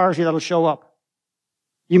amazing the clarity that'll show up.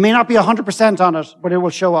 You may not be 100% on it, but it will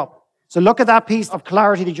show up. So look at that piece of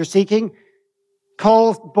clarity that you're seeking.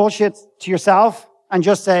 Call bullshit to yourself and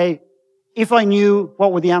just say, if I knew,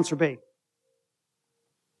 what would the answer be?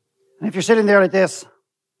 And if you're sitting there like this,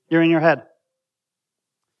 you're in your head.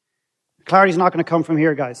 Clarity's not going to come from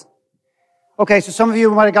here, guys. Okay, so some of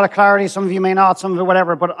you might have got a clarity, some of you may not, some of it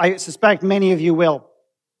whatever, but I suspect many of you will.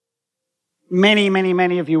 Many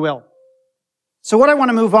of you will. So what I want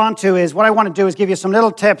to move on to is, what I want to do is give you some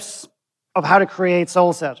little tips of how to create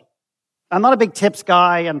soul set. I'm not a big tips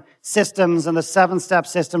guy and systems and the 7-step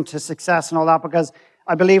system to success and all that, because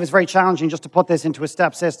I believe it's very challenging just to put this into a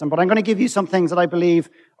step system. But I'm going to give you some things that I believe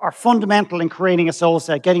are fundamental in creating a soul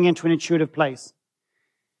set, getting into an intuitive place.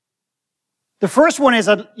 The first one is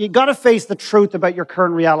that you got to face the truth about your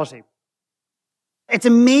current reality. It's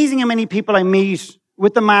amazing how many people I meet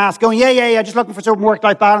with the mask going, yeah, just looking for some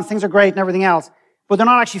work-life balance, things are great and everything else. But they're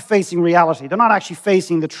not actually facing reality. They're not actually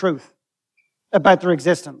facing the truth about their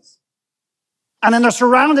existence. And then they're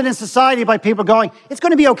surrounded in society by people going, it's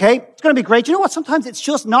going to be okay. It's going to be great. You know what? Sometimes it's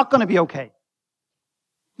just not going to be okay.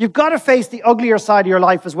 You've got to face the uglier side of your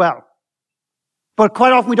life as well. But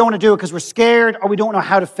quite often we don't want to do it because we're scared or we don't know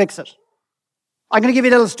how to fix it. I'm going to give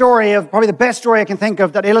you a little story of probably the best story I can think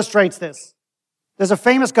of that illustrates this. There's a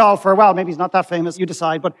famous golfer, well, maybe he's not that famous, you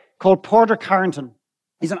decide, but called Porter Carrington.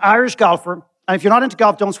 He's an Irish golfer. And if you're not into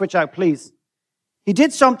golf, don't switch out, please. He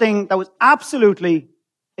did something that was absolutely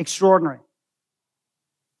extraordinary.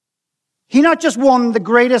 He not just won the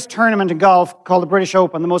greatest tournament in golf called the British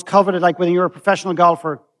Open, the most coveted, like when you're a professional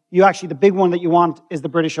golfer, the big one that you want is the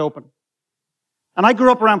British Open. And I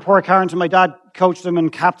grew up around Porter Carrington. My dad coached him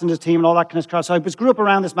and captained his team and all that kind of stuff. So I grew up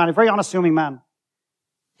around this man, a very unassuming man.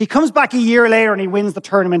 He comes back a year later and he wins the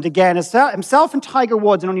tournament again. Himself and Tiger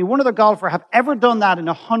Woods and only one other golfer have ever done that in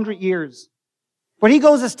 100 years. But he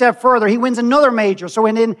goes a step further. He wins another major. So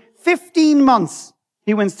in 15 months,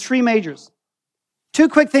 he wins 3 majors. 2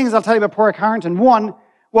 quick things I'll tell you about Porter Carrington. One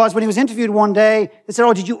was when he was interviewed one day, they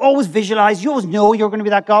said, did you always visualize? You always know you were going to be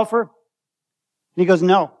that golfer? And he goes,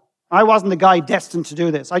 no, I wasn't the guy destined to do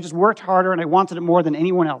this. I just worked harder and I wanted it more than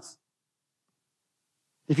anyone else.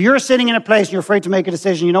 If you're sitting in a place and you're afraid to make a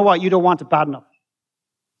decision, you know what? You don't want it bad enough.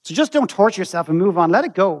 So just don't torture yourself and move on. Let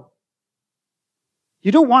it go.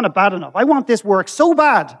 You don't want it bad enough. I want this work so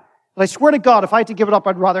bad that I swear to God, if I had to give it up,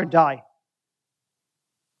 I'd rather die.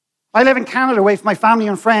 I live in Canada away from my family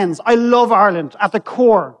and friends. I love Ireland at the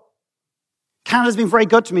core. Canada's been very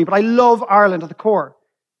good to me, but I love Ireland at the core.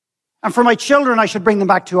 And for my children, I should bring them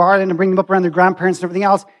back to Ireland and bring them up around their grandparents and everything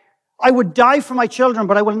else. I would die for my children,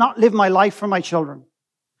 but I will not live my life for my children.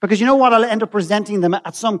 Because you know what? I'll end up presenting them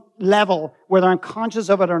at some level, whether I'm conscious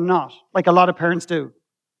of it or not, like a lot of parents do.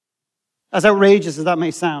 As outrageous as that may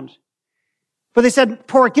sound. But they said,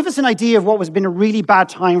 Porter, give us an idea of what has been a really bad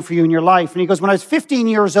time for you in your life. And he goes, when I was 15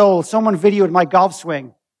 years old, someone videoed my golf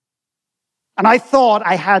swing. And I thought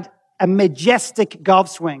I had a majestic golf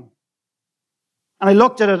swing. And I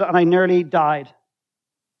looked at it and I nearly died.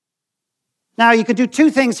 Now, you could do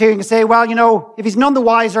 2 things here. You can say, well, if he's none the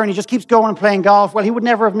wiser and he just keeps going and playing golf, well, he would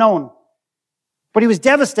never have known. But he was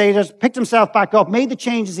devastated, picked himself back up, made the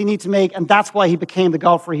changes he needed to make, and that's why he became the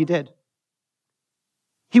golfer he did.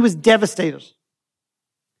 He was devastated.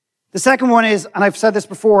 The second one is, and I've said this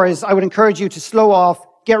before, is I would encourage you to slow off,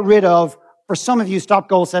 get rid of, for some of you, stop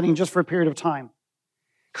goal setting just for a period of time.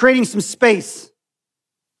 Creating some space.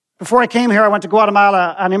 Before I came here, I went to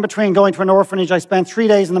Guatemala, and in between going to an orphanage, I spent 3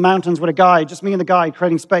 days in the mountains with a guide, just me and the guide,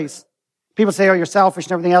 creating space. People say, oh, you're selfish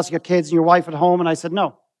and everything else, you got kids and your wife at home, and I said,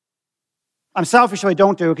 no. I'm selfish if I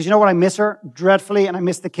don't do it, because you know what? I miss her dreadfully, and I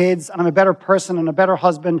miss the kids, and I'm a better person and a better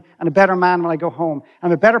husband and a better man when I go home.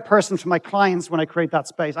 I'm a better person for my clients when I create that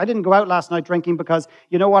space. I didn't go out last night drinking because,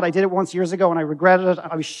 you know what? I did it once years ago, and I regretted it.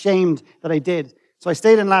 I was shamed that I did. So I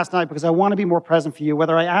stayed in last night because I want to be more present for you.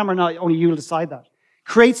 Whether I am or not, only you'll decide that.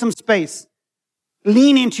 Create some space.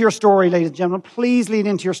 Lean into your story, ladies and gentlemen. Please lean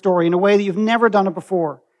into your story in a way that you've never done it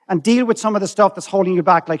before, and deal with some of the stuff that's holding you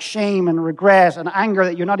back, like shame and regret and anger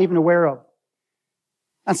that you're not even aware of.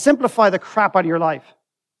 And simplify the crap out of your life.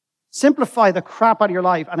 Simplify the crap out of your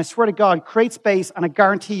life. And I swear to God, create space, and I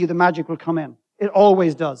guarantee you the magic will come in. It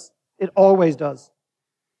always does. It always does.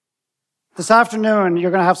 This afternoon,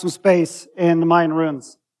 you're going to have some space in the Mayan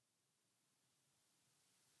ruins.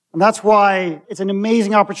 And that's why it's an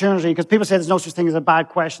amazing opportunity, because people say there's no such thing as a bad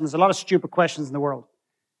question. There's a lot of stupid questions in the world.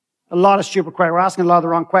 A lot of stupid questions. We're asking a lot of the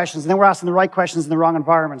wrong questions, and then we're asking the right questions in the wrong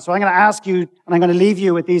environment. So I'm going to ask you, and I'm going to leave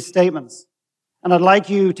you with these statements. And I'd like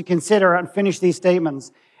you to consider and finish these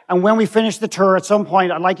statements. And when we finish the tour at some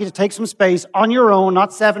point, I'd like you to take some space on your own,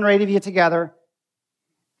 not 7 or 8 of you together,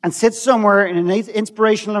 and sit somewhere in an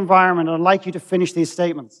inspirational environment. And I'd like you to finish these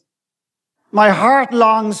statements. My heart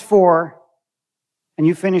longs for, and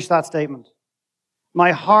you finish that statement.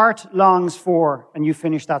 My heart longs for, and you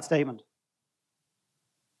finish that statement.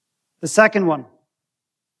 The second one.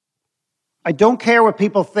 I don't care what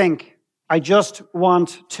people think. I just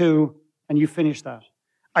want to, and you finish that.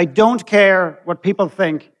 I don't care what people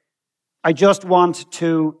think. I just want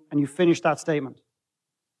to, and you finish that statement.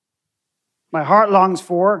 My heart longs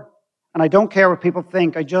for, and I don't care what people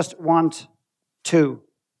think. I just want to.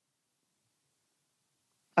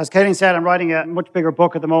 As Caitlin said, I'm writing a much bigger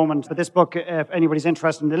book at the moment. But this book, if anybody's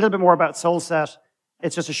interested in a little bit more about Soul Set,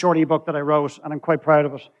 it's just a short ebook that I wrote, and I'm quite proud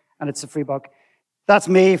of it, and it's a free book. That's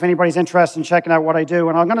me, if anybody's interested in checking out what I do.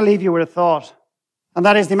 And I'm going to leave you with a thought. And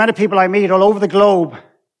that is the amount of people I meet all over the globe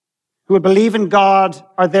who will believe in God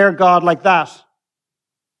or their God like that,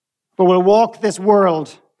 but will walk this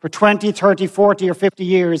world for 20, 30, 40, or 50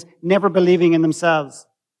 years never believing in themselves.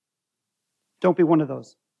 Don't be one of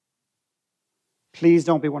those. Please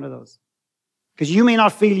don't be one of those. Because you may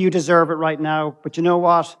not feel you deserve it right now, but you know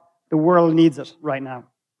what? The world needs it right now.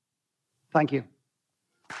 Thank you.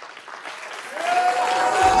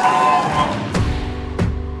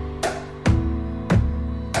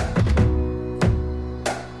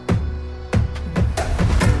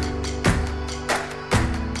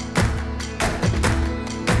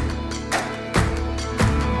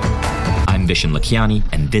 I'm Vishen Lakhiani,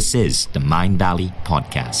 and this is the Mindvalley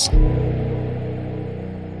Podcast.